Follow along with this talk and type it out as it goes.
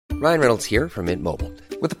Ryan Reynolds here from Mint Mobile.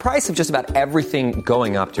 With the price of just about everything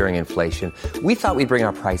going up during inflation, we thought we'd bring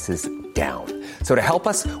our prices down. So to help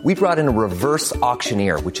us, we brought in a reverse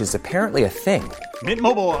auctioneer, which is apparently a thing. Mint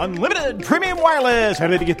Mobile Unlimited Premium Wireless. How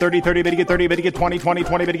to get 30, 30, bit to get 30, bit to get 20, 20,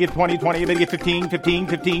 20, bit to get 20, 20, bit to get 15, 15,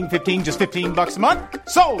 15, 15, just $15 a month?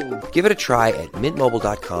 Sold! Give it a try at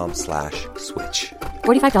mintmobile.com/switch.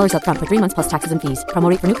 $45 up front for 3 months plus taxes and fees. Promo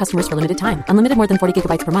rate for new customers for limited time. Unlimited more than 40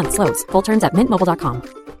 gigabytes per month. Slows full terms at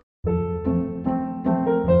mintmobile.com.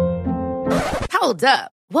 Hold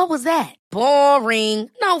up. What was that? Boring.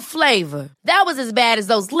 No flavor. That was as bad as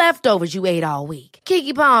those leftovers you ate all week.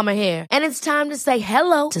 Keke Palmer here, and it's time to say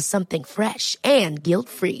hello to something fresh and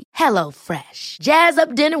guilt-free. Hello Fresh. Jazz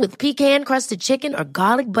up dinner with pecan-crusted chicken or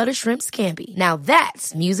garlic butter shrimp scampi. Now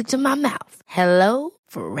that's music to my mouth. Hello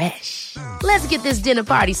Fresh. Let's get this dinner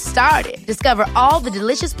party started. Discover all the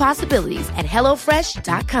delicious possibilities at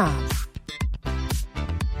hellofresh.com.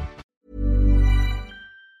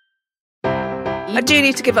 I do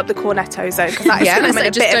need to give up the cornettos though, because that is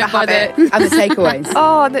a bit of a habit. And the takeaways.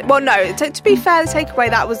 Well, no. To be fair, the takeaway,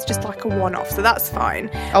 that was just like a one-off, so that's fine.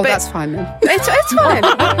 Oh, but that's fine then. It's fine.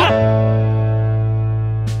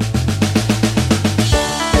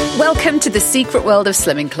 Welcome to the secret world of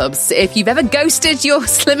slimming clubs. If you've ever ghosted your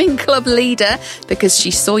slimming club leader because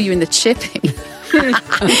she saw you in the chipping,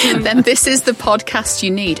 then this is the podcast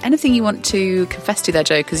you need. Anything you want to confess to there,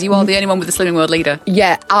 Joe? Because you are the only one with the Slimming World leader.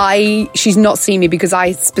 Yeah, she's not seen me because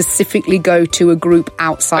I specifically go to a group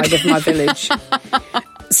outside of my village.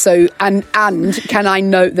 So, and can I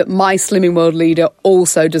note that my Slimming World leader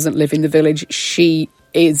also doesn't live in the village. She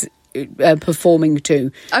is performing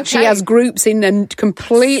too. Okay. She has groups in a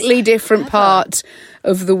completely different part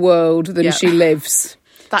of the world than she lives.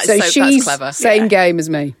 She's that's clever. Same game as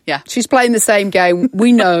me. Yeah. She's playing the same game.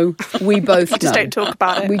 We know. We both know. Just don't talk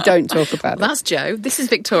about it. We don't talk about it. That's Joe. This is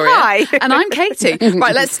Victoria. Hi. And I'm Katie.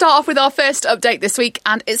 Right, let's start off with our first update this week,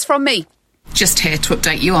 and it's from me. Just here to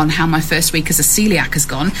update you on how my first week as a celiac has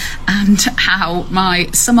gone and how my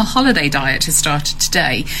summer holiday diet has started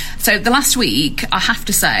today. So the last week, I have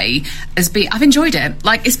to say, I've enjoyed it.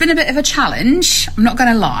 Like, it's been a bit of a challenge, I'm not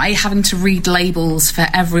going to lie, having to read labels for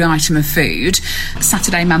every item of food.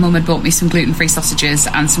 Saturday, my mum had bought me some gluten-free sausages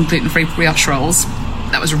and some gluten-free brioche rolls.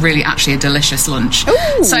 That was really actually a delicious lunch.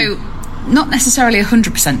 Ooh. So, not necessarily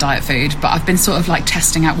 100% diet food, but I've been sort of like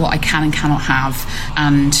testing out what I can and cannot have,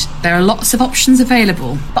 and there are lots of options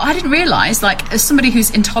available. But I didn't realise, like, as somebody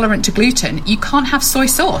who's intolerant to gluten, you can't have soy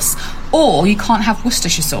sauce or you can't have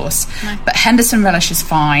Worcestershire sauce. No. But Henderson relish is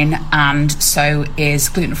fine, and so is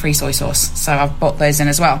gluten-free soy sauce. So I've bought those in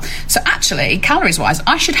as well. So actually, calories-wise,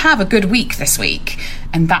 I should have a good week this week,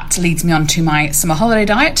 and that leads me on to my summer holiday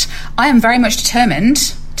diet. I am very much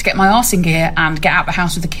determined to get my arse in gear and get out the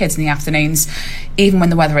house with the kids in the afternoons, even when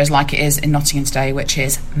the weather is like it is in Nottingham today, which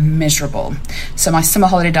is miserable. So my summer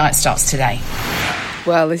holiday diet starts today.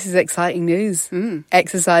 Well, this is exciting news.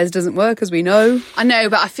 Exercise doesn't work, as we know. I know,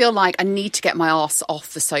 but I feel like I need to get my arse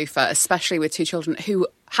off the sofa, especially with two children who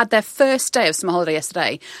had their first day of summer holiday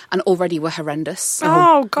yesterday and already were horrendous.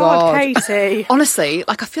 Oh, God, Katie. Honestly,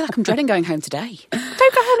 like, I feel like I'm dreading going home today.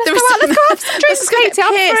 Don't go home, let's go have some drinks, Katie.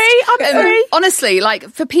 I'm free. Honestly, like,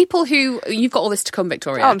 for people who... You've got all this to come,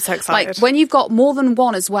 Victoria. Oh, I'm so excited. Like, when you've got more than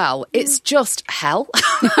one as well, it's just hell.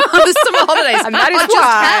 The summer holidays. And that is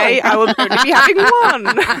why I will only be having one.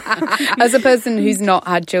 As a person who's not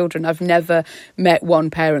had children, I've never met one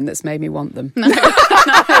parent that's made me want them. No.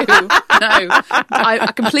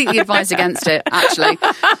 I completely advise against it, actually.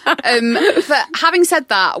 But having said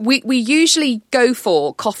that, we usually go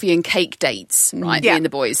for coffee and cake dates, right? Me and the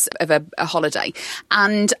boys of a holiday.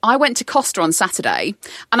 And I went to Costa on Saturday,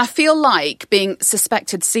 and I feel like being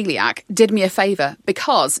suspected celiac did me a favour,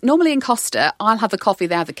 because normally in Costa, I'll have the coffee,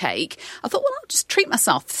 they have the cake. I thought, well, I'll just treat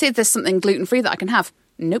myself, see if there's something gluten-free that I can have.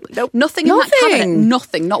 Nope. Nothing in that cabinet.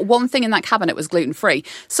 Nothing. Not one thing in that cabinet was gluten-free.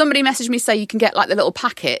 Somebody messaged me say you can get like the little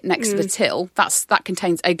packet next to the till. That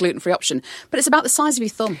contains a gluten-free option. But it's about the size of your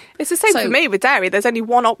thumb. It's the same for me with dairy. There's only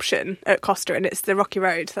one option at Costa, and it's the Rocky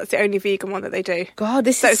Road. That's the only vegan one that they do. God,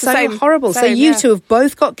 this is so horrible. So you two have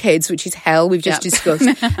both got kids, which is hell, we've just discussed.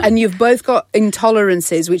 And you've both got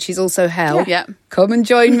intolerances, which is also hell. Yeah. Come and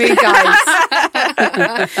join me, guys.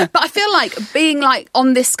 But I feel like being like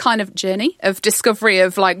on this kind of journey of discovery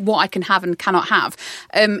of like what I can have and cannot have,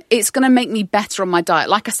 it's going to make me better on my diet.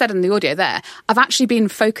 Like I said in the audio there, I've actually been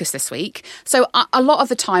focused this week. So a lot of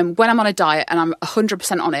the time when I'm on a diet and I'm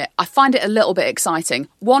 100% on it, I find it a little bit exciting.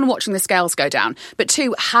 One, watching the scales go down, but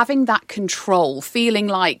two, having that control, feeling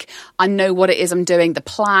like I know what it is I'm doing, the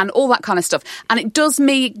plan, all that kind of stuff. And it does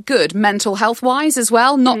me good mental health wise as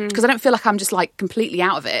well, not because I don't feel like I'm just like completely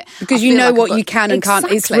out of it. Because you know what you can and can't.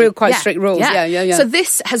 It's real quite strict rules. Yeah. So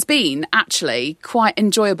this has been actually quite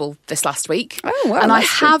enjoyable this last week. Oh, wow. And I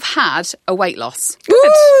have had a weight loss.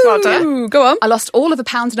 Good. Well done. Go on. I lost all of £1.5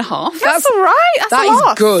 pounds. That's all right. That's a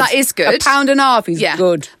lot. Good. That is good. £1.5 is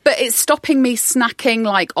good. But it's stopping me snacking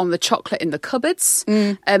like on the chocolate in the cupboards.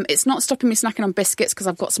 It's not stopping me snacking on biscuits because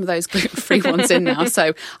I've got some of those gluten-free ones in now.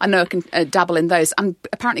 So I know I can dabble in those. And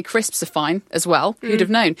apparently crisps are fine as well. Who'd have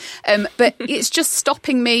known? But it's just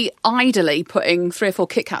stopping me idly putting 3 or 4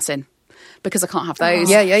 Kit Kats in. Because I can't have those.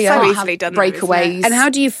 Yeah. So easily done. Breakaways. And how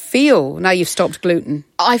do you feel now you've stopped gluten?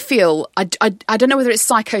 I feel, I don't know whether it's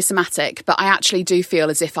psychosomatic, but I actually do feel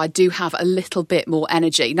as if I do have a little bit more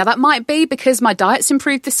energy. Now, that might be because my diet's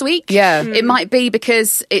improved this week. Yeah. It might be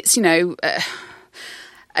because it's,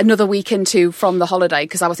 another week from the holiday,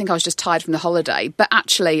 because I think I was just tired from the holiday. But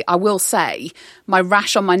actually, I will say my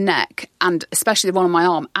rash on my neck and especially the one on my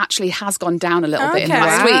arm actually has gone down a little bit in the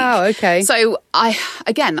last week. Wow, okay. So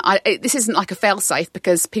this isn't like a fail-safe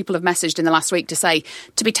because people have messaged in the last week to say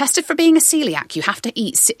to be tested for being a celiac, you have to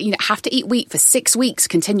eat wheat for 6 weeks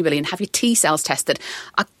continually and have your T cells tested.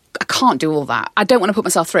 I can't do all that. I don't want to put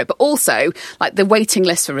myself through it. But also, like, the waiting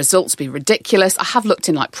list for results would be ridiculous. I have looked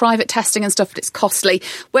in like private testing and stuff, but it's costly.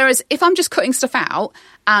 Whereas if I'm just cutting stuff out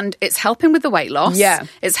and it's helping with the weight loss,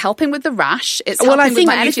 it's helping with the rash, it's helping with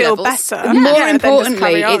my energy levels. Better. More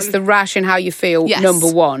importantly, it's the rash and how you feel,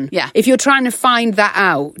 number one. Yeah. If you're trying to find that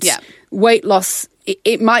out, weight loss,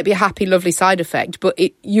 it might be a happy, lovely side effect, but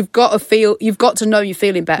you've got to know you're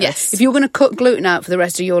feeling better. Yes. If you're going to cut gluten out for the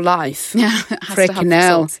rest of your life, freaking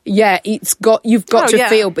hell. Yeah, you've got to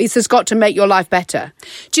feel, it's just got to make your life better.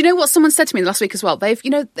 Do you know what someone said to me last week as well? The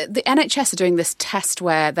NHS are doing this test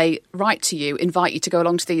where they write to you, invite you to go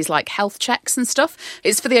along to these like health checks and stuff.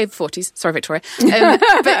 It's for the over 40s. Sorry, Victoria.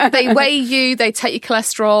 But they weigh you, they take your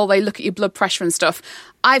cholesterol, they look at your blood pressure and stuff.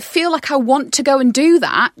 I feel like I want to go and do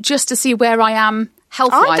that just to see where I am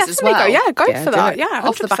health-wise as well. Go for that. Yeah, 100%.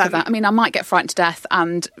 Off the back of that. I mean, I might get frightened to death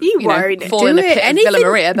and won't fall in a pit of Villa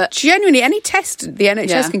Maria, but genuinely, any test the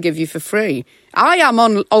NHS can give you for free. I am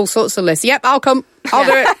on all sorts of lists. Yep, I'll come. I'll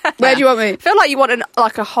do it. Where do you want me? I feel like you want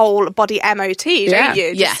a whole body MOT, don't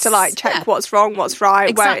you? Just to like check what's wrong, what's right,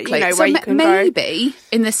 exactly. where you can go. Maybe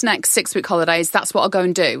in this next 6-week holidays, that's what I'll go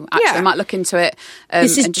and do. Actually, I might look into it.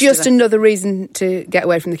 This is just another reason to get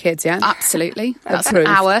away from the kids, yeah? Absolutely. That's an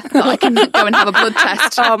hour that I can go and have a blood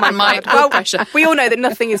test on my blood pressure. We all know that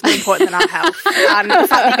nothing is more important than our health. And the fact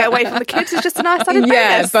that you get away from the kids is just a nice added bonus.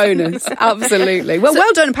 Yeah, bonus. Absolutely. Well,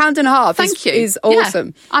 well done. £1.5 Thank you. Is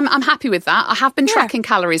awesome. Yeah. I'm happy with that. I have been tracking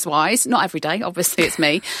calories wise, not every day, obviously it's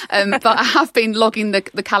me, but I have been logging the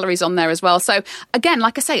calories on there as well. So again,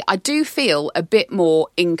 like I say, I do feel a bit more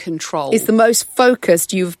in control. It's the most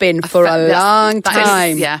focused you've been for a long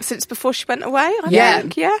time. Since before she went away, I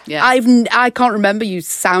think. I can't remember you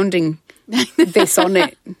sounding this on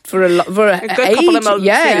it for a good couple of months.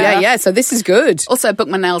 Yeah. So this is good. Also, I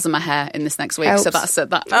booked my nails and my hair in this next week, helps. so that's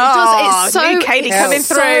that. It's so Katie coming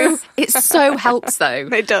through. It so helps though.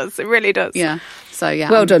 It does. It really does. Yeah. So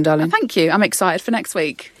well done, darling. Thank you. I'm excited for next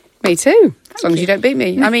week. Me too. As long as you don't beat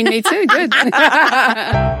me. I mean, me too. Good.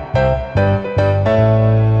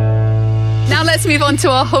 Now let's move on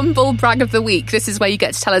to our humble brag of the week. This is where you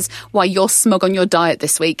get to tell us why you're smug on your diet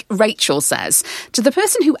this week. Rachel says, to the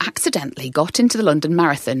person who accidentally got into the London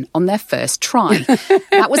Marathon on their first try.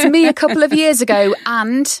 That was me a couple of years ago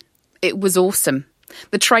and it was awesome.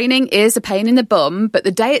 The training is a pain in the bum, but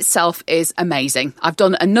the day itself is amazing. I've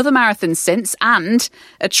done another marathon since and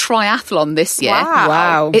a triathlon this year.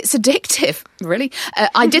 Wow. It's addictive, really.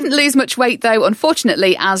 I didn't lose much weight, though,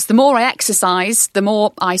 unfortunately, as the more I exercise, the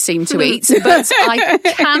more I seem to eat. But I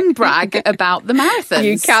can brag about the marathons.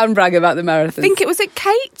 You can brag about the marathons. I think it was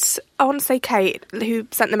Kate. I want to say Kate, who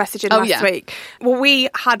sent the message in last week. Well, we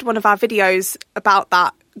had one of our videos about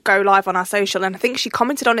that go live on our social, and I think she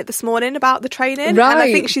commented on it this morning about the training, right. And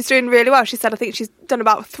I think she's doing really well. She said I think she's done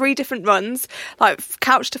about 3 different runs, like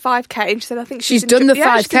couch to 5k, and she said I think she's done the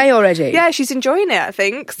 5k already. Yeah, she's enjoying it, I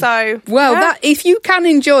think. So that if you can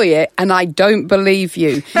enjoy it, and I don't believe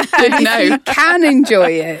you, but if you can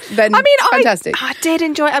enjoy it, then fantastic. I did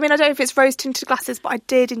enjoy it. I mean, I don't know if it's rose tinted glasses, but I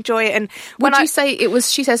did enjoy it. And would you say it was?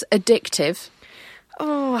 She says addictive.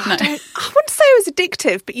 I wouldn't say it was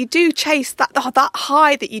addictive, but you do chase that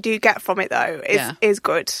high that you do get from it, though, is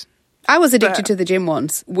good. I was addicted to the gym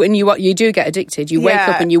once. When you do get addicted, you wake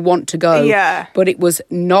up and you want to go. Yeah. But it was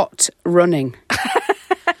not running.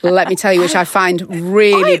 Let me tell you, which I find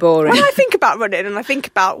really boring. When I think about running and I think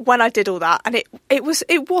about when I did all that, and it was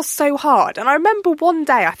so hard. And I remember one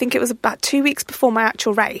day, I think it was about 2 weeks before my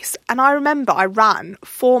actual race, and I remember I ran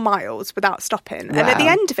 4 miles without stopping. Wow. And at the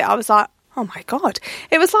end of it, I was like, oh my God.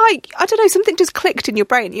 It was like, I don't know, something just clicked in your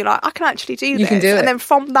brain. You're like, I can actually do this. You can do it. And then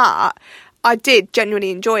from that, I did genuinely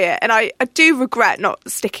enjoy it. And I do regret not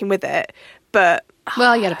sticking with it, but...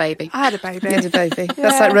 Well, you had a baby. I had a baby. You had a baby.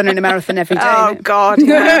 That's like running a marathon every day. Oh, God.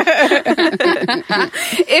 Yeah.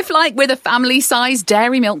 If, like with a family-sized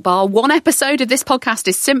dairy milk bar, one episode of this podcast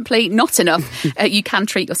is simply not enough, you can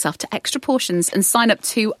treat yourself to extra portions and sign up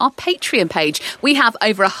to our Patreon page. We have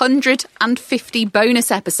over 150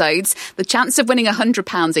 bonus episodes, the chance of winning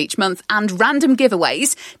 £100 each month, and random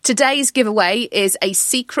giveaways. Today's giveaway is a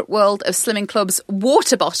Secret World of Slimming Club's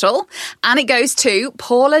water bottle, and it goes to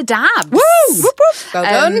Paula Dabbs. Woo! Whoop, whoop. Well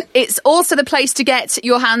done. It's also the place to get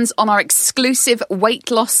your hands on our exclusive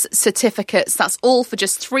weight loss certificates. That's all for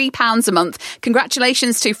just £3 a month.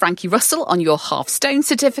 Congratulations to Frankie Russell on your half stone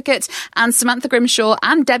certificate, and Samantha Grimshaw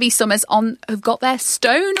and Debbie Summers have got their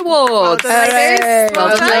stone awards. Well done, ladies.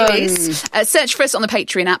 Well done, ladies. Search for us on the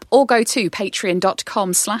Patreon app or go to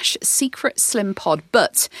patreon.com/secretslimpod.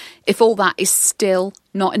 But if all that is still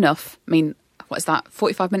not enough, I mean, what is that,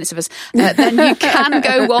 45 minutes of us, then you can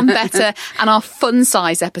go one better, and our fun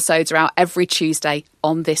size episodes are out every Tuesday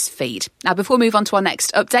on this feed. Now, before we move on to our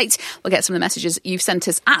next update, we'll get some of the messages you've sent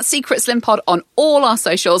us at Secret Slim Pod on all our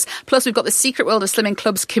socials. Plus, we've got the Secret World of Slimming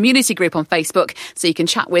Club's community group on Facebook, so you can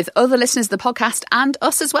chat with other listeners of the podcast and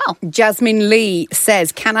us as well. Jasmine Lee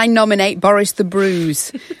says, can I nominate Boris the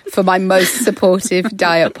Bruise for my most supportive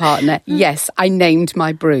diet partner? Yes, I named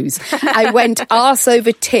my bruise. I went arse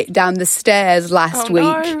over tit down the stairs last week.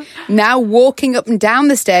 No. Now walking up and down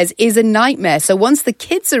the stairs is a nightmare. So once the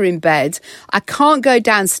kids are in bed, I can't go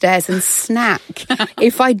downstairs and snack.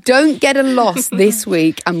 If I don't get a loss this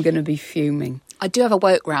week, I'm going to be fuming. I do have a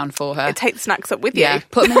workaround for her. Take the snacks up with you. Yeah,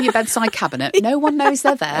 put them in your bedside cabinet. No one knows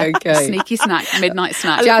they're there. Okay. Sneaky snack, midnight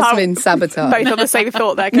snack. Jasmine, sabotage. Both on the same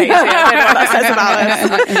thought there, Katie. I don't know what that says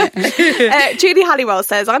about us. Julie Halliwell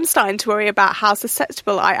says, I'm starting to worry about how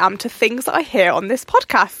susceptible I am to things that I hear on this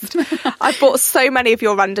podcast. I've bought so many of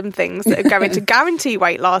your random things that are going to guarantee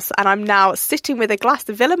weight loss, and I'm now sitting with a glass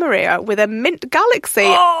of Villa Maria with a mint galaxy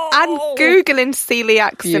and Googling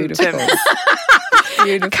celiac symptoms.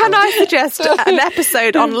 Beautiful. Can I suggest an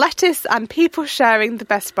episode on lettuce and people sharing the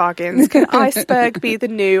best bargains? Can iceberg be the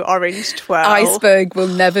new orange twirl? Iceberg will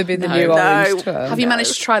never be the new orange twirl. Have you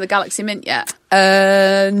managed to try the Galaxy Mint yet?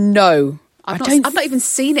 No. I've not even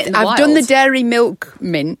seen it in the I've wild. done the dairy milk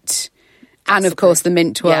mint. And, of course, the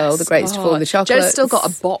mint twirl, the greatest of all the chocolates. Joe's still got a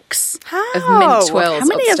box of mint twirls How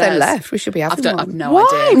many upstairs. are there left? We should be having one. I've no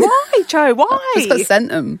Why? idea. Why, Joe? Why? Just got sent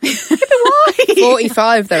them. Why?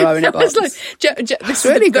 45 there are in a box. It's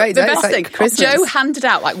really great. The It's best like thing. Christmas. Joe handed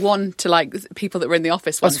out like one to like people that were in the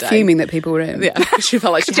office I one was day. fuming that people were in. Yeah, she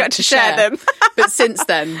felt like she you had to share them. But since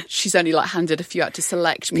then, she's only like handed a few out to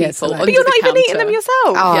select people. Yeah, select. Under But you're not the even eating counter. them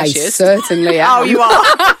yourself. I she is. certainly am. Oh, you are.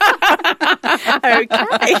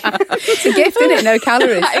 Okay. It's a gift, isn't it? No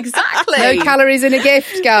calories. Exactly. No calories in a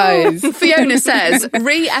gift, guys. Fiona says,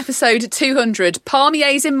 episode 200,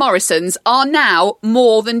 Palmiers in Morrison's are now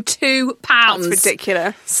more than £2. That's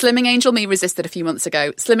ridiculous. Slimming Angel Me resisted a few months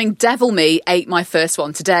ago. Slimming Devil Me ate my first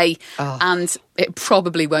one today. And it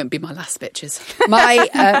probably won't be my last, bitches. My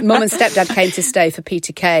mum and stepdad came to stay for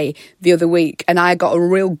Peter Kay the other week, and I got a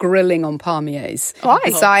real grilling on Palmiers. Why?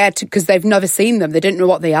 So I had to, because they've never seen them. They didn't know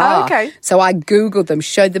what they are. Oh, okay. So I Googled them,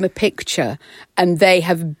 showed them a picture, and they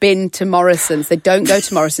have been to Morrison's. They don't go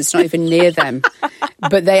to Morrison's, it's not even near them.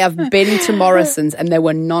 But they have been to Morrison's, and there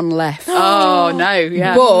were none left. Oh, no,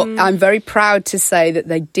 yeah. But I'm very proud to say that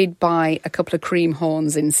they did buy a couple of cream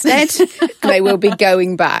horns instead. They will be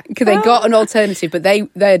going back. They got an alternative, but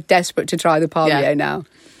they're desperate to try the Palmier now.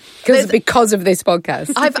 Because of this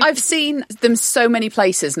podcast. I've seen them so many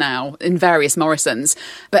places now in various Morrisons,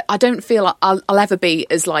 but I don't feel like I'll ever be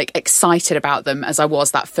as like excited about them as I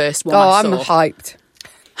was that first one I saw. I'm hyped.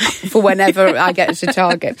 for whenever I get to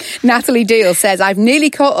Target. Natalie Deal says, I've nearly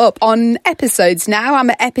caught up on episodes now. I'm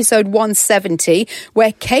at episode 170,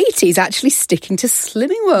 where Katie's actually sticking to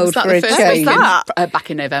Slimming World Was that for the a first change. week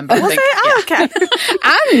back in November, I think. Okay.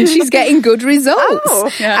 And she's getting good results.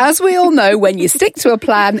 Oh, yeah. As we all know, when you stick to a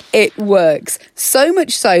plan, it works. So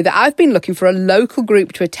much so that I've been looking for a local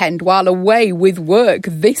group to attend while away with work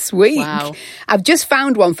this week. Wow. I've just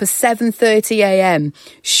found one for 7:30am.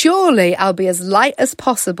 Surely I'll be as light as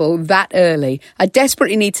possible that early. I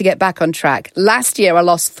desperately need to get back on track. Last year I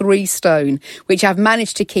lost 3 stone, which I've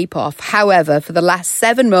managed to keep off. However, for the last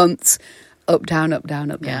 7 months, up, down, up,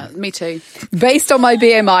 down, up, down. Yeah, me too. Based on my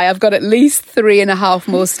BMI, I've got at least 3.5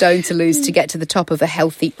 more stone to lose to get to the top of a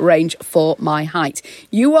healthy range for my height.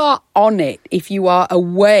 You are on it if you are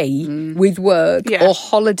away with work or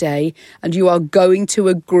holiday and you are going to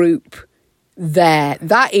a group there.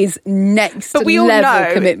 That is next But we all level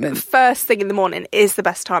know commitment. first thing in the morning is the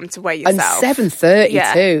best time to weigh And yourself. 7:30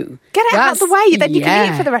 Yeah. too. Get it out of the way, then you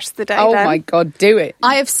can eat for the rest of the day. Oh then. my God, do it.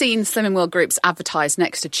 I have seen Slimming World groups advertised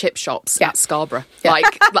next to chip shops at Scarborough.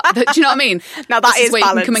 Like, do you know what I mean? Now that This is where you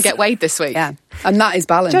can balance. come and get weighed this week. Yeah, and that is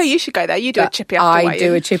balance. Joe, you should go there. You do a chippy after I weigh-in.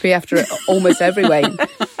 do a chippy after almost every weigh.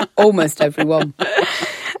 Almost everyone.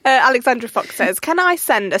 Alexandra Fox says, can I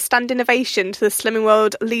send a standing ovation to the Slimming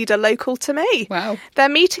World leader local to me? Wow. Their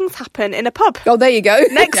meetings happen in a pub. Oh, there you go.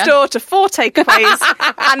 Next door to 4 takeaways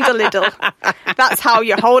and a Lidl. That's how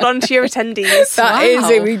you hold on to your attendees. That is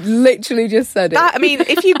it. We literally just said it. I mean,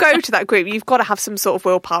 if you go to that group, you've got to have some sort of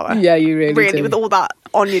willpower. Yeah, you really do. with all that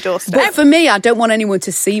on your doorstep. But for me, I don't want anyone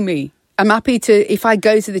to see me. I'm happy to, if I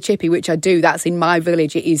go to the chippy, which I do, that's in my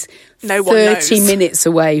village. It is No one 30 knows. minutes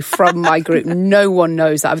away from my group. No one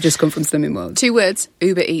knows that I've just come from Slimming World. 2 words,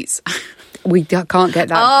 Uber Eats. We can't get that.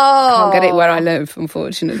 Can't get it where I live,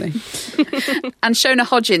 unfortunately. And Shona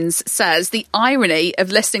Hodgins says, the irony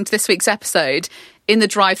of listening to this week's episode in the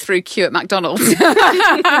drive-through queue at McDonald's.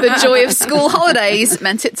 The joy of school holidays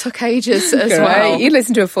meant it took ages as well. You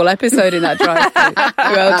listened to a full episode in that drive-through.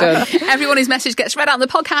 Well done. Everyone whose message gets read out on the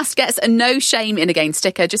podcast gets a no shame in a gain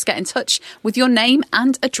sticker. Just get in touch with your name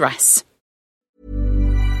and address.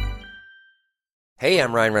 Hey,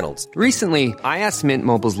 I'm Ryan Reynolds. Recently, I asked Mint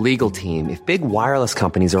Mobile's legal team if big wireless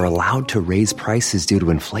companies are allowed to raise prices due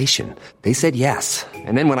to inflation. They said yes.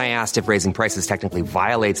 And then when I asked if raising prices technically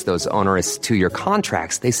violates those onerous 2-year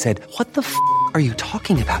contracts, they said, what the f*** are you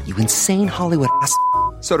talking about, you insane Hollywood ass f-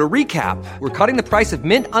 So to recap, we're cutting the price of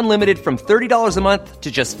Mint Unlimited from $30 a month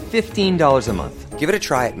to just $15 a month. Give it a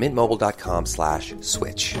try at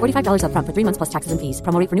mintmobile.com/switch. $45 up front for 3 months plus taxes and fees.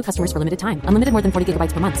 Promo rate for new customers for limited time. Unlimited more than 40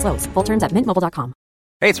 gigabytes per month. Slows full terms at mintmobile.com.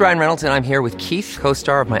 Hey, it's Ryan Reynolds, and I'm here with Keith,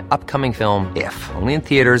 co-star of my upcoming film, If, only in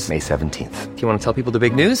theaters May 17th. Do you want to tell people the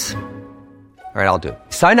big news? All right, I'll do it.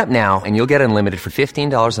 Sign up now and you'll get unlimited for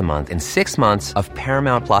 $15 a month and 6 months of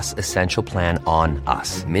Paramount Plus Essential Plan on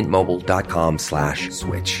us.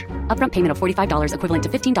 mintmobile.com/switch. Upfront payment of $45 equivalent to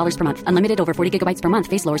 $15 per month. Unlimited over 40 gigabytes per month.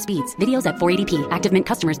 Face lower speeds. Videos at 480p. Active Mint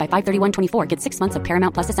customers by 531.24 get 6 months of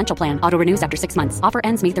Paramount Plus Essential Plan. Auto renews after 6 months. Offer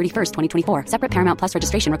ends May 31st, 2024. Separate Paramount Plus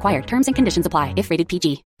registration required. Terms and conditions apply if rated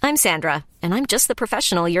PG. I'm Sandra, and I'm just the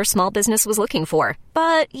professional your small business was looking for.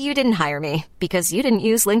 But you didn't hire me because you didn't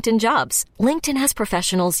use LinkedIn Jobs. LinkedIn has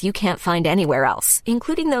professionals you can't find anywhere else,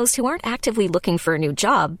 including those who aren't actively looking for a new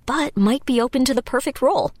job, but might be open to the perfect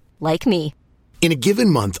role, like me. In a given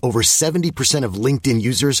month, over 70% of LinkedIn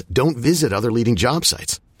users don't visit other leading job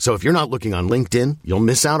sites. So if you're not looking on LinkedIn, you'll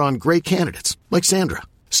miss out on great candidates like Sandra.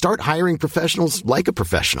 Start hiring professionals like a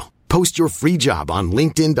professional. Post your free job on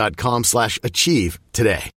linkedin.com/achieve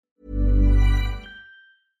today.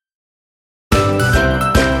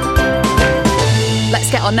 Let's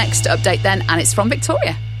get our next update then, and it's from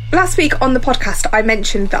Victoria. Last week on the podcast, I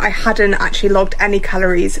mentioned that I hadn't actually logged any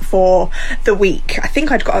calories for the week. I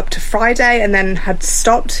think I'd got up to Friday and then had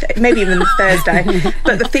stopped, maybe even Thursday.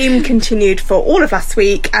 But the theme continued for all of last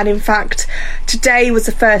week. And in fact, today was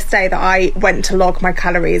the first day that I went to log my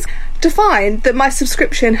calories to find that my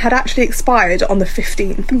subscription had actually expired on the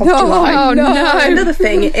 15th of July. Oh, no. Another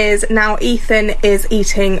thing is now Ethan is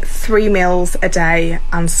eating 3 meals a day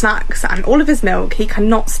and snacks and all of his milk. He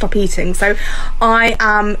cannot stop eating. So I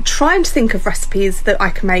am trying to think of recipes that I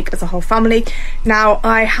can make as a whole family. Now,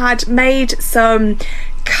 I had made some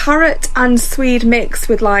carrot and swede mix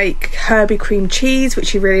with like herby cream cheese,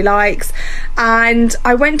 which he really likes, and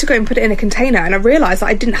I went to go and put it in a container and I realised that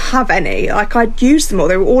I didn't have any. Like, I'd used them all,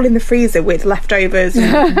 they were all in the freezer with leftovers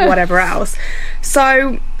and whatever else.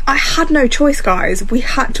 So I had no choice, guys. We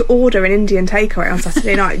had to order an Indian takeaway on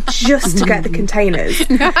Saturday night just to get the containers.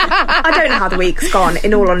 I don't know how the week's gone,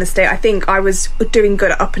 in all honesty. I think I was doing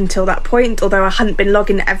good up until that point, although I hadn't been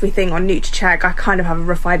logging everything on NutriCheck. I kind of have a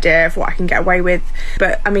rough idea of what I can get away with.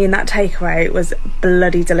 But, I mean, that takeaway was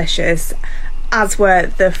bloody delicious, as were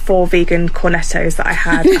the 4 vegan cornettos that I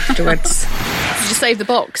had afterwards. Did you save the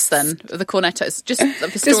box then of the cornettos? Just for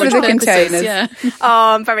with storage the purposes? containers. Yeah.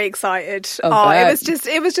 Oh, I'm very excited.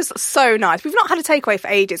 It was just so nice. We've not had a takeaway for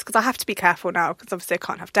ages because I have to be careful now because obviously I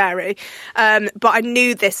can't have dairy. But I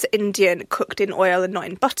knew this Indian cooked in oil and not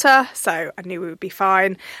in butter, so I knew we would be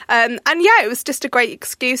fine. And yeah, it was just a great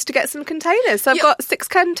excuse to get some containers. So I've got 6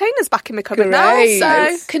 containers back in my cupboard now.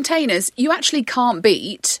 So containers, you actually can't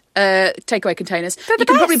beat takeaway containers. They're the You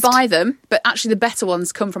can probably best. buy them, but actually the better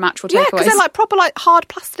ones come from actual Yeah, takeaways. because they're like proper like hard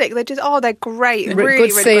plastic. They're just they're great. Really, Good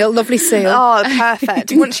really seal, good. lovely seal. Oh,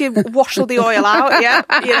 perfect. Once you wash all the oil out,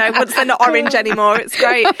 once they're not orange anymore, it's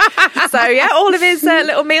great. So yeah, all of his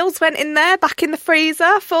little meals went in there, back in the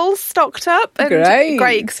freezer, full stocked up, and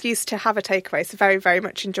great excuse to have a takeaway. So very, very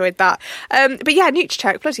much enjoyed that. But yeah,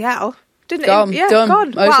 NutriCheck, bloody hell. Didn't Gone, it? Yeah, done,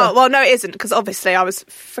 gone. over. Well, no, it isn't, because obviously I was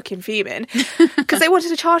freaking fuming because they wanted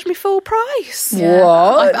to charge me full price.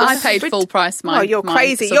 What? I paid full price. You're my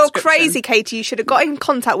crazy. You're subscription. crazy, Katie. You should have got in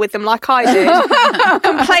contact with them like I did.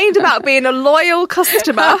 Complained about being a loyal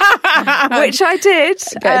customer, which I did.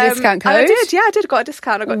 Get a discount and I code? did, yeah, I did got a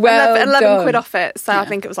discount. I got Well 11 done. quid off it. So I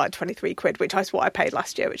think it was like 23 quid, which is what I paid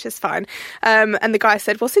last year, which is fine. And the guy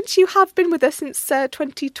said, well, since you have been with us since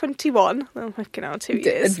 2021, well, 2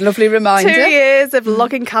 years. Lovely reminder. 2 years of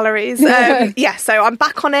logging calories. So I'm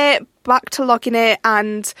back on it, back to logging it,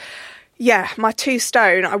 and yeah, my 2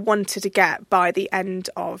 stone I wanted to get by the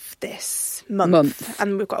end of this month.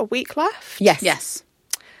 And we've got a week left. Yes.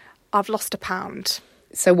 I've lost £1.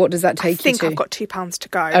 So what does that take you to? I think I've got £2 to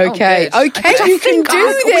go. Okay, Oh, okay, good. you can do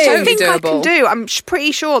Which I this. think I can doable. do. I'm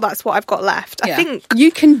pretty sure that's what I've got left. Yeah. I think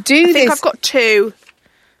You can do I think this. I've got 2.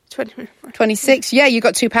 26. Yeah, you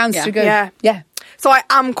got £2 to go. Yeah. So I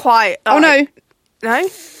am quite. Oh no, No.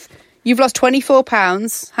 you've lost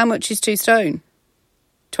 £24. How much is 2 stone?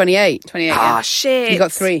 28. 28. Oh shit. You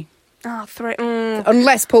got 3. Oh, 3.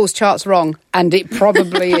 Unless Paul's chart's wrong, and it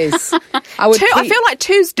probably is. I 2. I feel like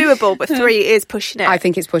 2's doable, but 3 is pushing it. I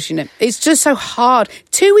think it's pushing it. It's just so hard.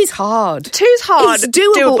 2 is hard. 2's hard. It's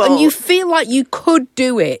doable, and you feel like you could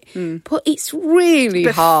do it, but it's really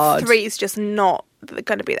But hard. 3's just not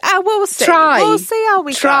going to be there. We'll see. Try. We'll see how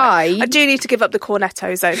we Try. go. I do need to give up the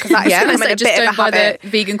cornettos though, because that is Yeah, becoming a just bit of a don't buy habit. the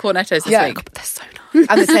vegan cornettos this Yeah. week. But they're so nice.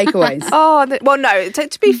 And the takeaways. Well, no.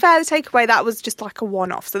 To be fair, the takeaway that was just like a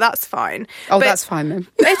one-off, so that's fine. Oh, But that's fine then.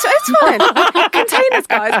 It's fine. Containers,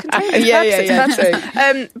 guys. Containers. Yeah,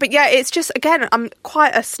 Purposes. But yeah, it's just again, I'm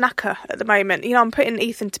quite a snacker at the moment. You know, I'm putting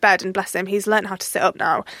Ethan to bed, and bless him, he's learned how to sit up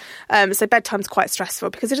now. So bedtime's quite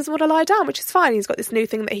stressful because he doesn't want to lie down, which is fine. He's got this new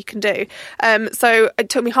thing that he can do. So it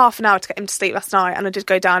took me half an hour to get him to sleep last night, and I did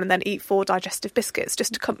go down and then eat 4 digestive biscuits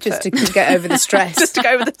just to comfort. Just to get over the stress. Just to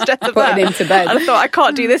go over the stress of Putting that. him to bed. And I thought, I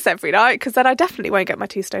can't do this every night because then I definitely won't get my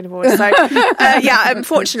 2 stone awards. So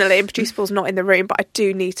unfortunately, Producer Paul's not in the room, but I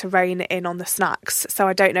do need to rein it in on the snacks. So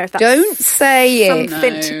I don't know if that's Don't say it.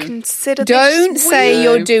 something to consider. Don't this say week.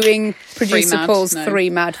 you're doing Producer mad, Paul's no. 3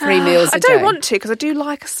 meals a I day. don't want to because I do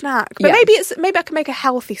like a snack, but Yeah. maybe I can make a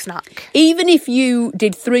healthy snack. Even if you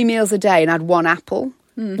did 3 meals a day and had 1 apple,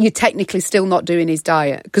 you're technically still not doing his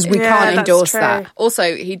diet because we Yeah, can't that's endorse true. that.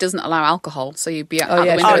 Also, he doesn't allow alcohol, so you'd be out the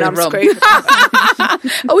yeah, window sure. with I'm the rum.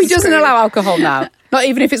 screwed. Oh, he doesn't allow alcohol now? Not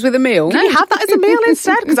even if it's with a meal? Can you have that as a meal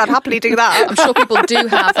instead? Because I'd happily do that. I'm sure people do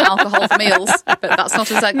have alcohol for meals, but that's not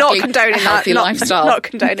exactly Not a condoning that. healthy Not lifestyle. Not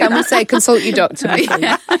condoning Can we that. say consult your doctor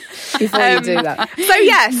before you do that?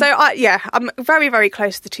 I'm very, very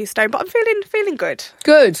close to the 2 stone, but I'm feeling good.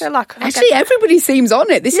 Good. feel like I Actually, get- everybody seems on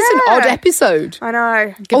it. This is an Yeah. odd episode. I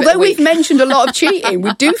know. Although we've mentioned a lot of cheating,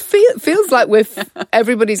 we do feels like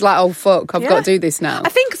everybody's like, oh fuck, I've got to do this now. I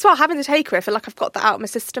think as well, having the takeaway, I feel like I've got that out of my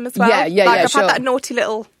system as well. Yeah, I've sure. had that naughty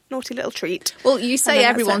little treat. Well, you And say then that's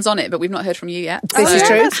everyone's on it, but we've not heard from you yet. This is yeah,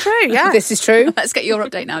 true. that's true, yeah. This is true. Let's get your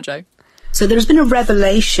update now, Joe. So there's been a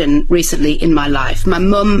revelation recently in my life. My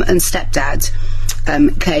mum and stepdad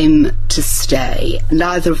came to stay.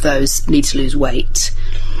 Neither of those need to lose weight.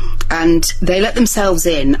 And they let themselves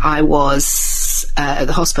in. I was at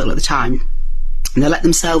the hospital at the time. And they let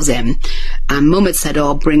themselves in. And Mum had said, oh,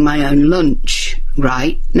 I'll bring my own lunch.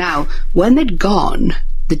 Right? Now, when they'd gone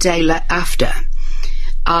the day after,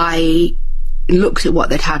 I looked at what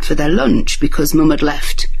they'd had for their lunch because Mum had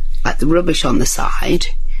left like the rubbish on the side.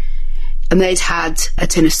 And they'd had a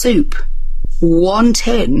tin of soup. 1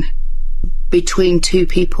 tin. between two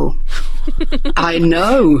people. I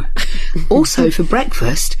know. Also, for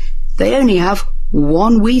breakfast, they only have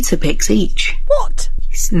one Weetabix each. What?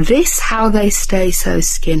 Is this how they stay so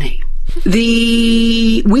skinny?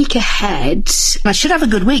 The week ahead, I should have a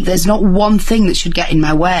good week. There's not one thing that should get in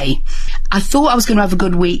my way. I thought I was going to have a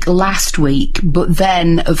good week last week, but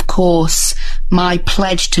then, of course, my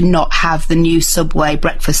pledge to not have the new Subway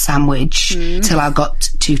breakfast sandwich till I got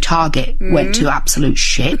to Target went to absolute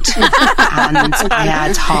shit. And I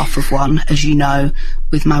had half of one, as you know,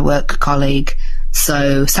 with my work colleague.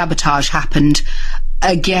 So sabotage happened.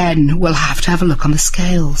 Again, we'll have to have a look on the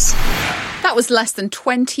scales. That was less than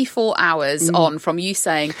 24 hours on from you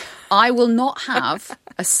saying, I will not have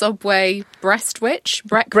a Subway breastwich.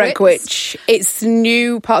 Breckwich. It's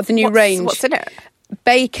new part of the new range. What's in it?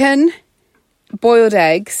 Bacon, boiled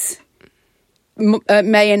eggs,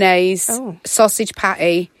 mayonnaise, sausage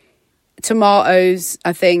patty, tomatoes,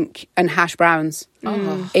 I think, and hash browns.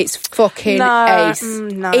 It's fucking ace.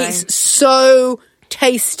 No. It's so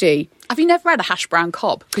tasty. Have you never had a hash brown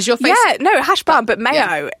cob? Because your face... Yeah, no, hash brown, but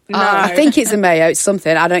mayo. No. I think it's a mayo. It's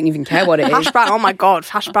something. I don't even care what it is. Hash brown, oh my God,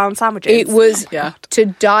 hash brown sandwiches. It was to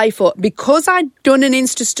die for. Because I'd done an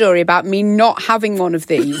Insta story about me not having one of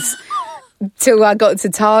these till I got to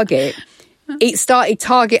Target, it started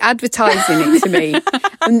Target advertising it to me.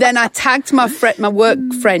 And then I tagged my work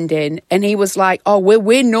friend in, and he was like, oh,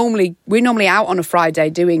 we're normally out on a Friday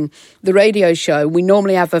doing the radio show. We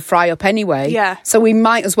normally have a fry up anyway. Yeah. So we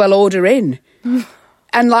might as well order in.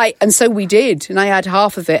 And so we did, and I had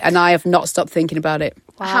half of it, and I have not stopped thinking about it.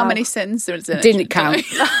 Wow. How many sins there is in it? Didn't count.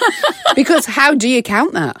 Because how do you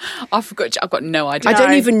count that? I've got no idea. I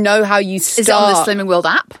don't even know how you start. Is it on the Slimming World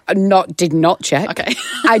app? Did not check. Okay.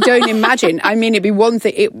 I don't imagine. I mean, it'd be one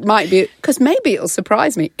thing. It might be, because maybe it'll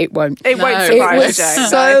surprise me. It won't. It won't It surprise was you.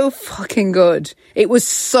 so fucking good. It was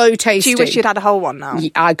so tasty. Do you wish you'd had a whole one now?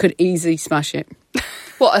 I could easily smash it.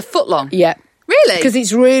 What, a foot long? Yeah. Really? Because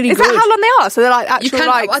it's really Is good. that how long they are? So they're like actual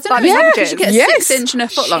I don't know. sandwiches? You get a Yes. 6 inch and a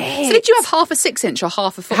foot long. So did you have half a 6 inch or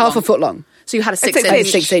half a foot long? Half a foot long. So you had a 6 6 inch. inch.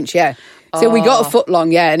 6 inch, yeah. So we got a foot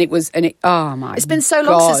long, yeah, and oh my It's been so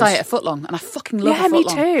long God. since I ate a foot long, and I fucking love Yeah, a me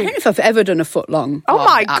foot long. I don't know if I've ever done a foot long. Oh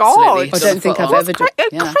my absolutely. God. I don't think I've ever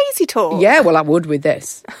done. Crazy talk. Yeah, well, I would with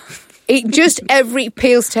this. It just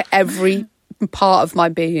appeals to every part of my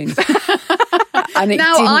being. And it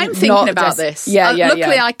Now did I'm thinking not about this. Yeah.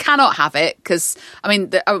 Luckily, I cannot have it because I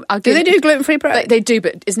mean, I'll Do they do gluten-free bread? They do,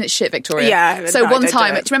 but isn't it shit, Victoria? Yeah, So no, one they do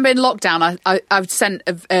time, it. do you remember in lockdown, I sent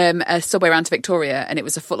a Subway around to Victoria, and it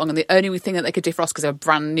was a foot long, and the only thing that they could defrost because they were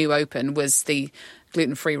brand new open was the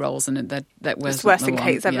gluten-free rolls, and that was It's worse the than one.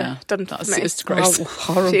 Kate's ever done to me. It's gross. Oh,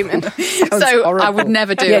 horrible. Fuming. So horrible. I would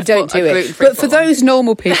never do. Yeah, a don't do it. gluten-free But for foot long. those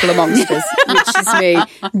normal people amongst us, which is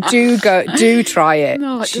me, do try it.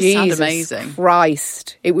 No, it does sound Jesus amazing.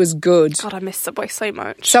 Christ, it was good. God, I miss Subway so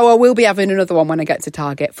much. So I will be having another one when I get to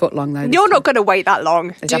Target. Foot long though. You're not going to wait that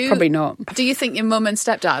long. Probably not. Do you think your mum and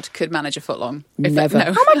stepdad could manage a foot long? Never. No.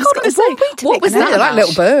 Oh my God, I was gonna say, what was They're that? like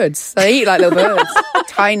little birds. They eat like little birds.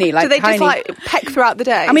 Tiny, like Do they tiny. just like peck throughout the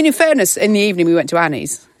day? I mean, in fairness, in the evening we went to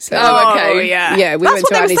Annie's. So. Oh, okay. yeah. Yeah, we That's went what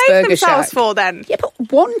to they were Annie's saving Burger themselves Shack. for then. Yeah,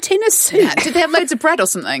 but one tin of soup. Yeah. Did they have loads of bread or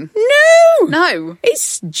something? No. No.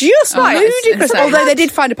 It's just Oh, it's ludicrous. insane. Although they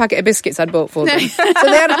did find a packet of biscuits I'd bought for them. So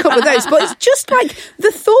they had a couple of those. But it's just like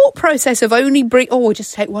the thought process of only we'll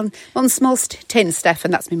just take one small tin, Steph,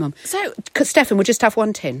 and that's my mum. So, Stephen would just have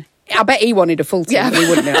one tin. I bet he wanted a full tin. Yeah. And he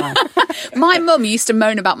wouldn't know. my mum used to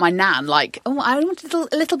moan about my nan, like, oh, I want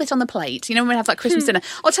a little bit on the plate. You know, when we have like Christmas dinner,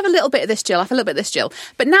 I'll just have a little bit of this, Jill. I'll have a little bit of this, Jill.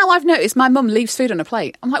 But now I've noticed my mum leaves food on a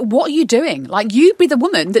plate. I'm like, what are you doing? Like, you be the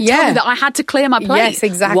woman that told me that I had to clear my plate. Yes,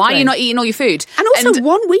 exactly. Why are you not eating all your food? And also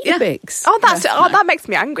one Weetabix. Oh, that makes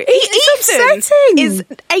me angry. It's Ethan upsetting. is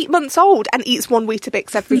 8 months old and eats one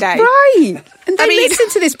Weetabix every day. Right. And they listen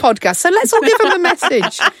to this podcast, so let's all give them a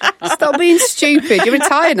message. Stop being stupid. You're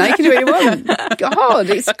retired now. You can do what you want. God,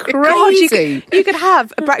 it's crazy. God, you could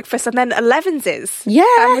have a breakfast and then 11s. Yeah.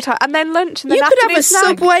 And then lunch and then You could have afternoon a snack.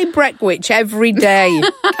 Subway Breckwich every day.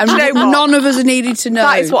 And You know what? none of us needed to know.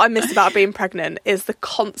 That is what I miss about being pregnant, is the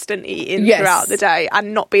constant eating Yes. throughout the day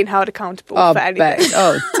and not being held accountable Oh, for anything. bet.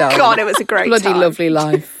 Oh, darling. God, it was a great Bloody time. lovely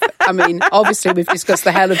life. I mean, obviously we've discussed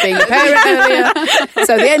the hell of being a parent earlier,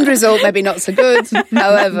 so the end result maybe not so good.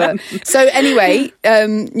 However, so anyway,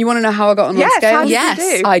 you want to know how I got on Yes, my scale? how did you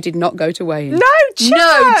Yes. do? I did not go to weigh-in. No, Joe!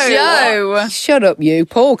 No, Joe. Shut up, you.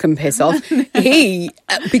 Paul can piss off.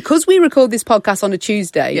 Because we record this podcast on a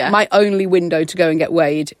Tuesday, Yeah. my only window to go and get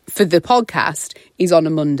weighed for the podcast is on a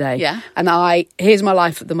Monday. Yeah. And here's my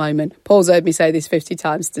life at the moment. Paul's heard me say this 50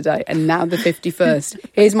 times today, and now the 51st.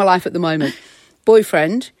 Here's my life at the moment.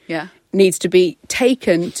 Boyfriend. Yeah. needs to be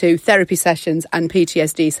taken to therapy sessions and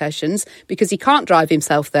PTSD sessions because he can't drive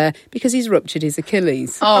himself there because he's ruptured his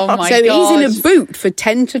Achilles. Oh my God. So God. he's in a boot for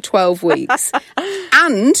 10 to 12 weeks.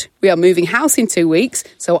 And we are moving house in 2 weeks,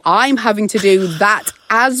 so I'm having to do that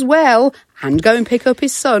as well and go and pick up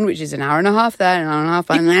his son, which is an hour and a half there, an hour and a half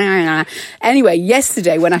there. Anyway,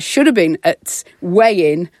 yesterday when I should have been at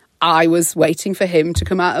weigh-in, I was waiting for him to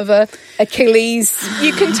come out of a Achilles.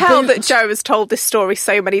 You can tell that Joe has told this story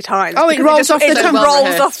so many times. Oh, it rolls off the tongue.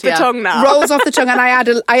 Rolls off the tongue now. Rolls off the tongue, and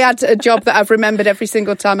I had a job that I've remembered every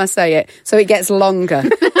single time I say it, so it gets longer.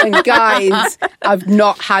 And guys, I've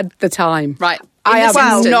not had the time. Right. I have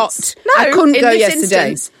not. I couldn't go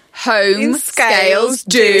yesterday. Home scales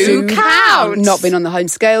do count. Not been on the home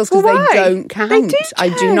scales because Well, they don't count. They do I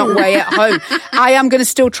do not weigh at home. I am going to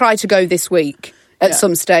still try to go this week at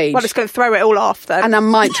some stage. Well, it's going to throw it all off then. And I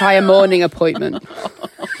might try a morning appointment.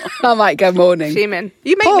 I might go morning. Fuming.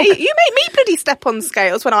 You make me bloody step on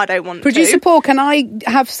scales when I don't want Producer to. Paul, can I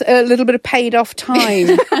have a little bit of paid off time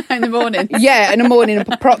in the morning? Yeah, in the morning,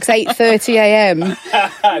 approx 8:30 a.m.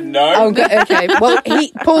 No. Oh, okay. Well,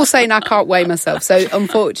 Paul's saying I can't weigh myself, so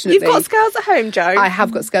unfortunately, You've got scales at home, Joe. I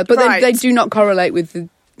have got scales, but Right. they do not correlate with the.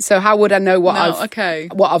 So how would I know what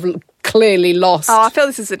I've clearly lost? Oh, I feel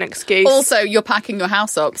this is an excuse. Also, you're packing your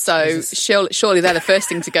house up, so surely they're the first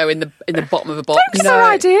thing to go in the bottom of a box. Don't give her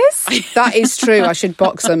ideas. That is true. I should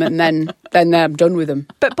box them and then I'm done with them.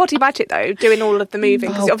 But Body Magic, though, doing all of the moving,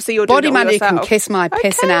 because obviously you're doing Body it all Magic yourself. can kiss my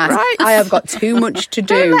piss and Okay, ass. right. I have got too much to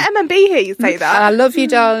do. Don't let MMB hear you say that. I love you,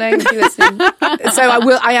 darling. If you're listening. So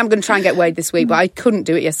I am going to try and get weighed this week, but I couldn't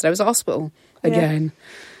do it yesterday. I was at hospital again.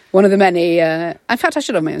 One of the many. In fact, I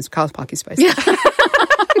should have my own car's parking space. Yeah.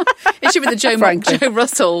 It should be the Joe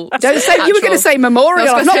Russell. Don't say you were going to say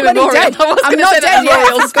memorial. I'm not bloody dead. I'm not dead yet.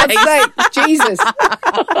 For God's sake, Jesus.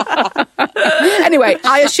 Anyway,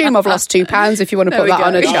 I assume I've lost £2 if you want to put that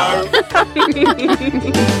on a chart.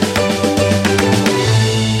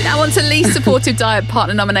 Now on to least supportive diet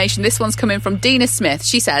partner nomination. This one's coming from Dina Smith.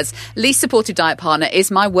 She says, least supportive diet partner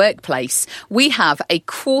is my workplace. We have a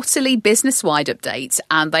quarterly business-wide update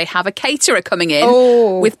and they have a caterer coming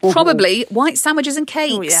in with probably white sandwiches and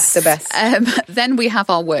cakes. Oh, yes. The best. Then we have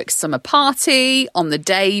our work summer party on the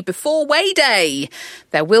day before weigh day.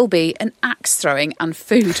 There will be an axe throwing and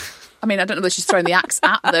food. I mean, I don't know whether she's throwing the axe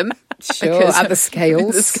at them. Sure, at the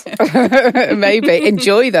scales. Maybe.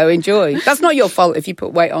 Enjoy. That's not your fault if you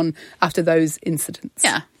put weight on after those incidents.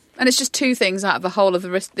 Yeah. And it's just 2 things out of the whole of the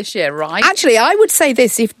rest this year, right? Actually, I would say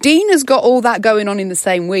this. If Dina's got all that going on in the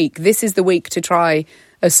same week, this is the week to try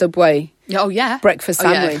a Subway breakfast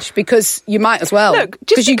sandwich because you might as well. Look,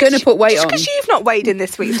 because you're going to put weight on. Just because you've not weighed in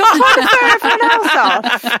this week, stop trying to throw everyone else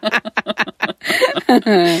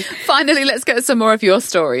off. Finally, let's get some more of your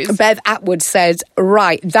stories. Bev Atwood said,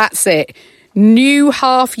 right, that's it. New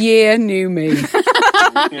half year, new me.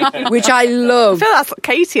 Which I love. I feel that's like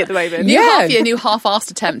Katie at the moment. New half year, new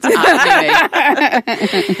half-assed attempt at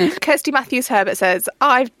me. Kirsty Matthews Herbert says,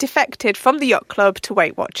 I've defected from the yacht club to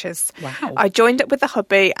Weight Watchers. Wow. I joined up with the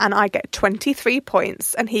hubby and I get 23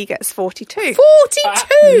 points and he gets 42. 42?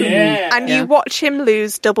 And you watch him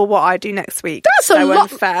lose double what I do next week. That's so a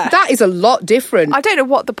lot. unfair. That is a lot different. I don't know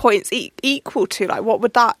what the points equal to. Like, what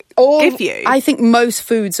would that give you? I think most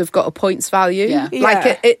foods have got a points value. Yeah.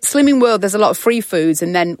 Like at Slimming World, there's a lot of free foods,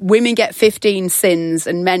 and then women get 15 sins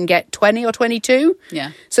and men get 20 or 22.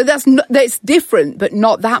 Yeah. So that's different, but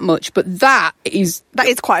not that much. But that is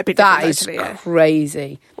quite a big difference. That is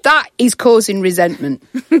crazy. That is causing resentment.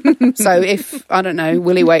 So if, I don't know,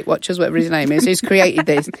 Willie Weight Watchers, whatever his name is, who's created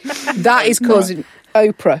this, that is causing...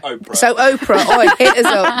 Oprah. So Oprah, hit us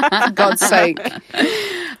up, for God's sake.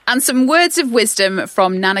 And some words of wisdom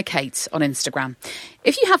from Nana Kate on Instagram.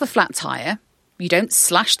 If you have a flat tyre, you don't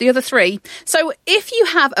slash the other 3. So if you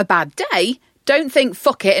have a bad day, don't think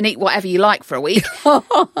fuck it and eat whatever you like for a week. A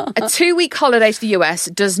 2-week holiday to the US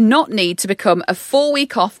does not need to become a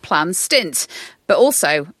 4-week off planned stint. But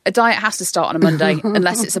also, a diet has to start on a Monday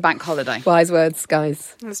unless it's a bank holiday. Wise words,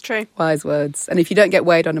 guys. That's true. Wise words. And if you don't get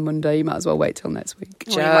weighed on a Monday, you might as well wait till next week.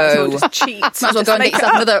 Joe. You might as well just cheat. Might as well go and get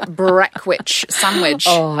yourself another Breckwich sandwich.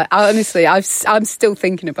 Oh, honestly, I'm still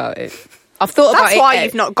thinking about it. I've thought about it. That's why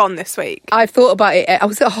you've not gone this week. I've thought about it. I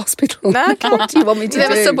was at a hospital. No, okay. What do you want me to do? There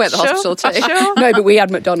was Subway at the hospital too. Sure. No, but we had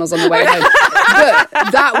McDonald's on the way home.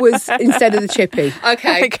 But that was instead of the chippy.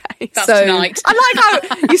 Okay. That's So- tonight. I like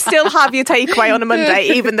how you still have your takeaway on a Monday,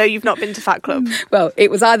 even though you've not been to Fat Club. Well,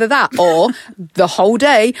 it was either that or the whole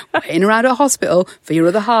day waiting around at a hospital for your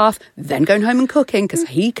other half, then going home and cooking, because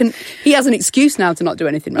he has an excuse now to not do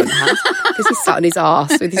anything around the house because he's sat on his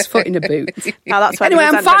arse with his foot in a boot. Now that's where Anyway,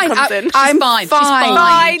 the I'm fine. resentment comes in. I'm fine.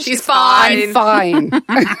 fine. She's fine. I'm fine.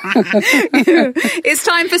 It's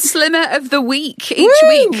time for Slimmer of the Week. Each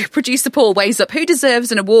week, producer Paul weighs up who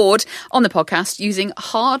deserves an award on the podcast using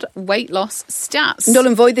hard weight loss stats. Null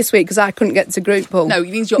and void this week because I couldn't get to group, Paul. No, it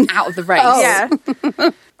means you're out of the race. Yeah.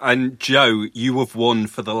 And Joe, you have won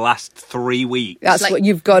for the last 3 weeks. That's what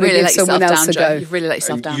you've got to really give let someone yourself else down, a Joe. go. You've really let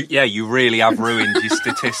yourself down. You really have ruined your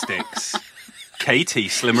statistics. Katie,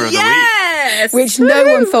 Slimmer of the Week. Yes! Which no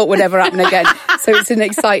one thought would ever happen again. So it's an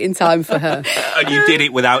exciting time for her. And you did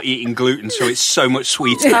it without eating gluten, so it's so much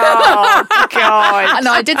sweeter. Oh, God. And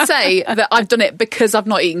I did say that I've done it because I've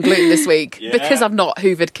not eaten gluten this week. Yeah. Because I've not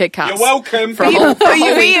hoovered Kit Kats. You're welcome. For a whole Are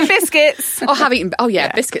you week. eating biscuits? Oh, have eaten. Oh,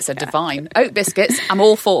 yeah, biscuits are divine. Oat biscuits, I'm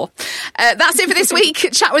all for. That's it for this week.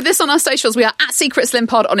 Chat with us on our socials. We are at Secret Slim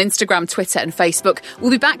Pod on Instagram, Twitter, and Facebook. We'll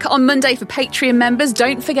be back on Monday for Patreon members.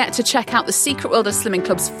 Don't forget to check out the Secret World of Slimming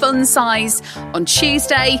Club's Fun Size on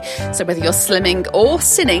Tuesday. So whether you're slimming or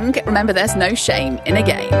sinning, remember there's no shame in a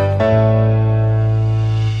game.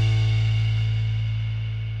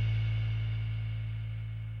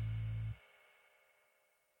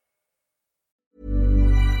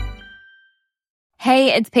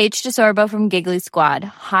 Hey, it's Paige DeSorbo from Giggly Squad.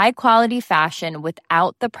 High quality fashion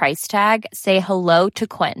without the price tag. Say hello to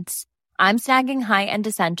Quince. I'm snagging high-end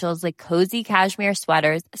essentials like cozy cashmere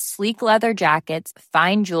sweaters, sleek leather jackets,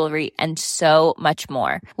 fine jewelry, and so much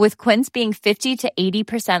more. With Quince being 50 to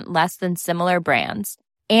 80% less than similar brands.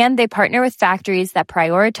 And they partner with factories that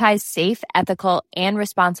prioritize safe, ethical, and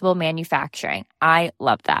responsible manufacturing. I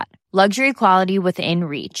love that. Luxury quality within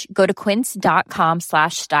reach. Go to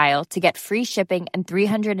quince.com/style to get free shipping and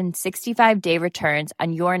 365-day returns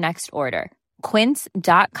on your next order.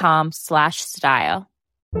 Quince.com/style.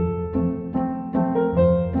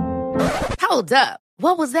 Hold up.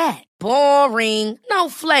 What was that? Boring. No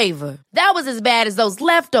flavor. That was as bad as those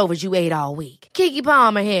leftovers you ate all week. Keke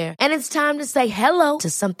Palmer here. And it's time to say hello to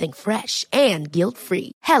something fresh and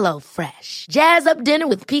guilt-free. Hello Fresh. Jazz up dinner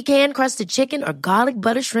with pecan-crusted chicken or garlic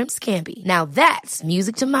butter shrimp scampi. Now that's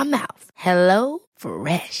music to my mouth. Hello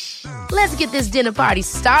Fresh. Let's get this dinner party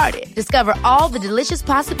started. Discover all the delicious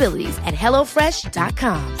possibilities at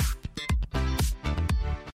HelloFresh.com.